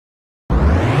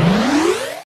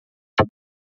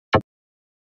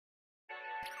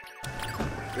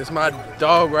It's my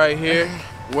dog right here,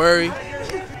 Worry.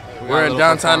 We're in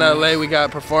downtown LA. We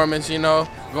got performance, you know,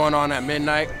 going on at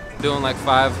midnight. Doing like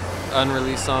 5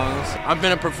 unreleased songs. I've been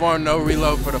to perform No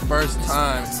Reload for the first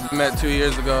time. I met 2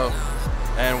 years ago,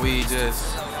 and we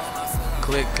just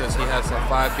clicked because he had some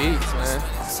 5 beats, man.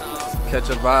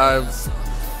 Catch a vibe,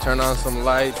 turn on some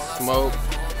lights, smoke,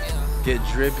 get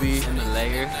drippy. In the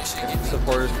layer.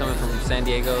 Supporters coming from San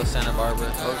Diego, Santa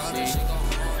Barbara, OC.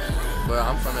 But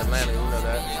I'm from Atlanta, you know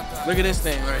that. Look at this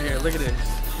thing right here, look at this.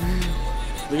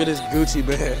 Look at this Gucci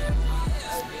bag.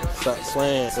 Stop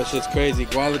playing, that shit's crazy.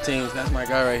 Gualatines, that's my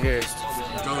guy right here.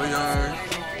 Go yard.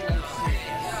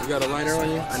 You got a lighter on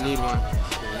you? I need one.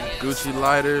 Gucci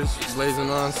lighters, blazing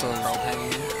on some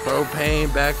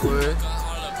propane backwood.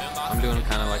 I'm doing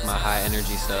kind of like my high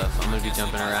energy stuff. I'm gonna be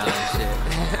jumping around and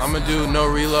shit. I'm gonna do No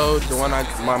Reload, the one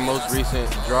my most recent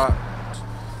drop.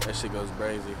 That shit goes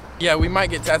crazy. Yeah, we might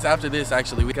get tats after this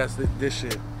actually. We got this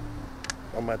shit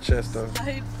on my chest though.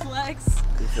 Side flex.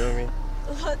 You feel me?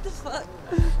 What the fuck?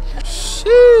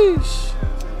 Sheesh.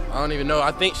 I don't even know.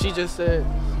 I think she just said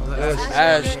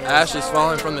ash is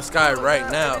falling from the sky right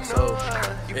now. So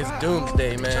it's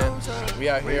doomsday, man. We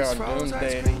out here on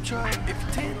doomsday.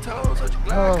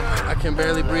 Oh, I can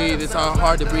barely breathe. It's all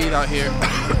hard to breathe out here.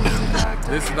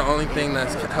 This is the only thing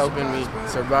that's helping me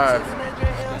survive.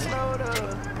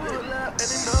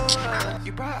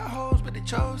 You brought hoes, but they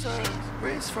chose us.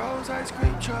 Wrist froze, ice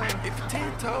cream truck. If you're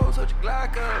 10 toes, hold your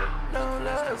Glock up. No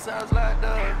love, sounds locked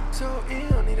up. So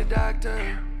ill, need a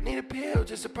doctor. Need a pill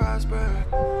just to prosper.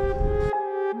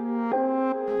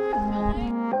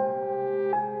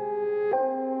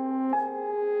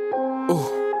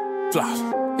 Ooh, floss.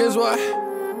 Here's what.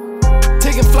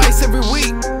 Taking flights every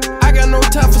week. I got no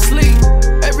time for sleep.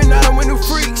 Every night I'm with new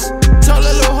freaks. Tell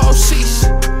that little hoe sheesh.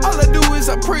 All I do is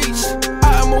I preach.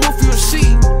 I'm a wolf, you a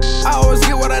sheep. I always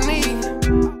get what I need.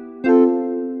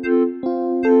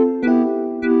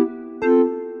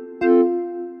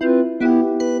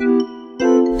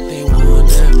 They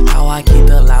wonder how I keep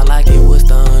it loud like it was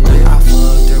thunder. I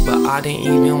fucked her, but I didn't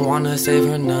even wanna save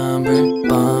her number.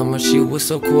 Bummer, she was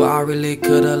so cool, I really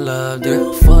could've loved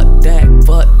her. Fuck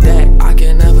that, I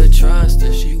can never trust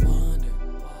her. She wondered.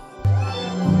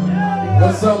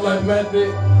 What's up, Life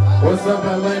Method? What's up,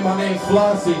 LA? My name's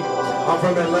Flossy. I'm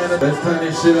from Atlanta. Let's turn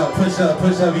this shit up. Push up,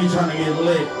 you trying to get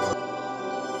lit.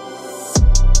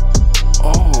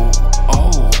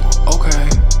 Okay.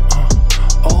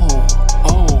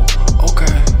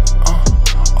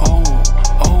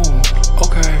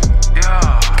 Okay.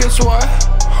 Yeah. Guess what?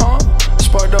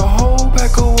 Spark the whole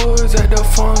pack of woods at the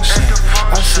function.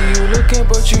 I see you looking,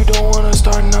 but you don't wanna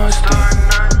start nothing.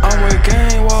 I'm with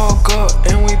gang, walk up,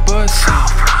 and we bustin'.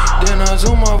 Then I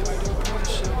zoom up.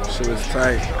 Shit was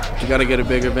tight. You gotta get a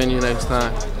bigger venue next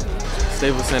time.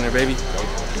 Staples Center, baby.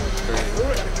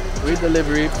 Free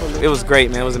delivery. It was great,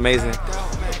 man. It was amazing.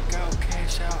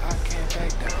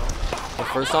 The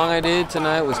first song I did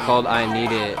tonight was called I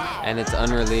Need It, and it's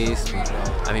unreleased.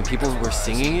 I mean, people were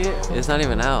singing it. It's not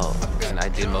even out. And I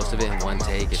did most of it in one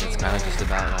take, and it's kind of just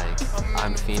about like,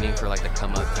 I'm fiending for like the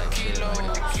come up type shit.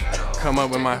 Come up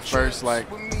with my first like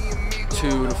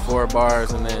 2 to 4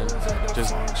 bars and then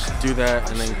just do that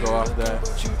and then go off that.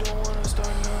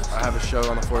 I have a show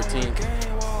on the 14th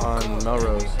on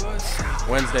Melrose.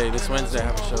 This Wednesday I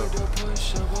have a show.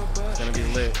 It's gonna be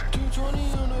lit. It's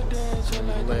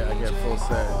gonna be lit. I get full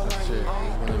set. Shit. It's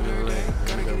gonna be lit.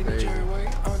 It's gonna go crazy.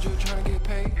 I'm just trying to get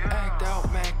paid. Act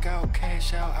out, mac out,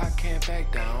 cash out. I can't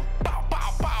back down.